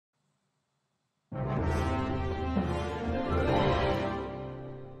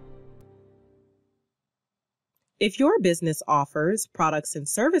If your business offers products and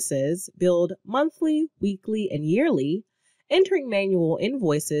services billed monthly, weekly, and yearly, entering manual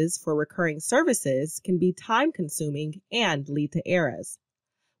invoices for recurring services can be time-consuming and lead to errors.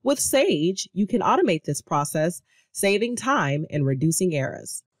 With Sage, you can automate this process, saving time and reducing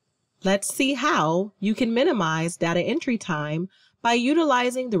errors. Let's see how you can minimize data entry time by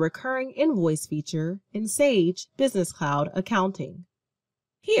utilizing the recurring invoice feature in Sage Business Cloud Accounting.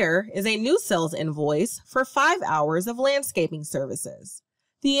 Here is a new sales invoice for 5 hours of landscaping services.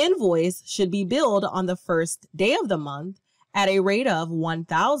 The invoice should be billed on the first day of the month at a rate of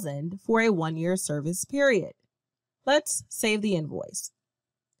 $1,000 for a 1-year service period. Let's save the invoice.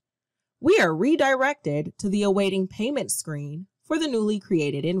 We are redirected to the awaiting payment screen for the newly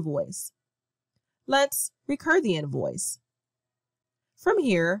created invoice. Let's recur the invoice. From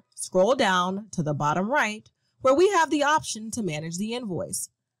here, scroll down to the bottom right where we have the option to manage the invoice.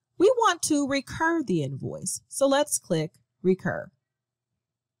 We want to recur the invoice, so let's click Recur.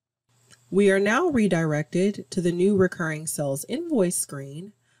 We are now redirected to the new recurring sales invoice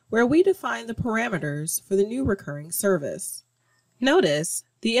screen where we define the parameters for the new recurring service. Notice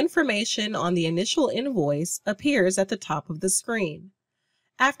the information on the initial invoice appears at the top of the screen.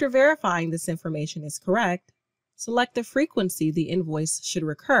 After verifying this information is correct, select the frequency the invoice should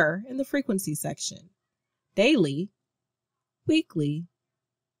recur in the frequency section: daily, weekly,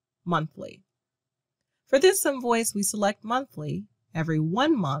 monthly. For this invoice, we select monthly every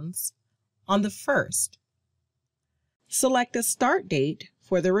 1 month on the 1st. Select a start date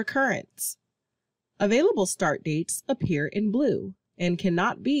for the recurrence. Available start dates appear in blue and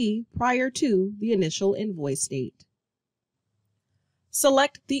cannot be prior to the initial invoice date.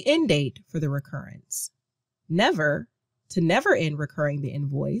 Select the end date for the recurrence. Never to never end recurring the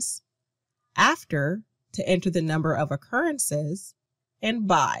invoice. After to enter the number of occurrences, and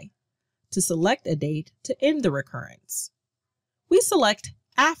by to select a date to end the recurrence. We select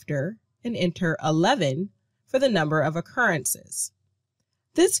after and enter 11 for the number of occurrences.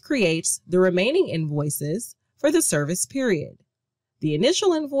 This creates the remaining invoices for the service period. The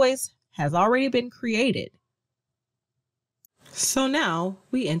initial invoice has already been created. So now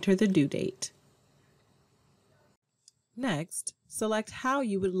we enter the due date. Next, select how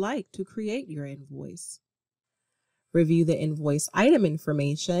you would like to create your invoice. Review the invoice item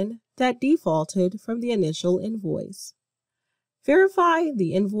information that defaulted from the initial invoice. Verify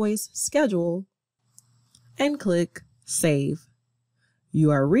the invoice schedule and click Save.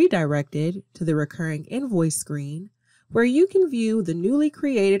 You are redirected to the recurring invoice screen where you can view the newly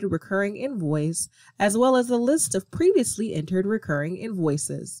created recurring invoice as well as a list of previously entered recurring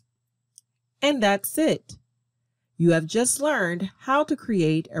invoices. And that's it. You have just learned how to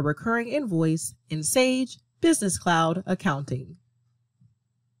create a recurring invoice in Sage Business Cloud Accounting.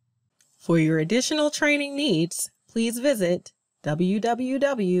 For your additional training needs, please visit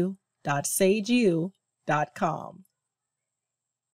www.sageu.com.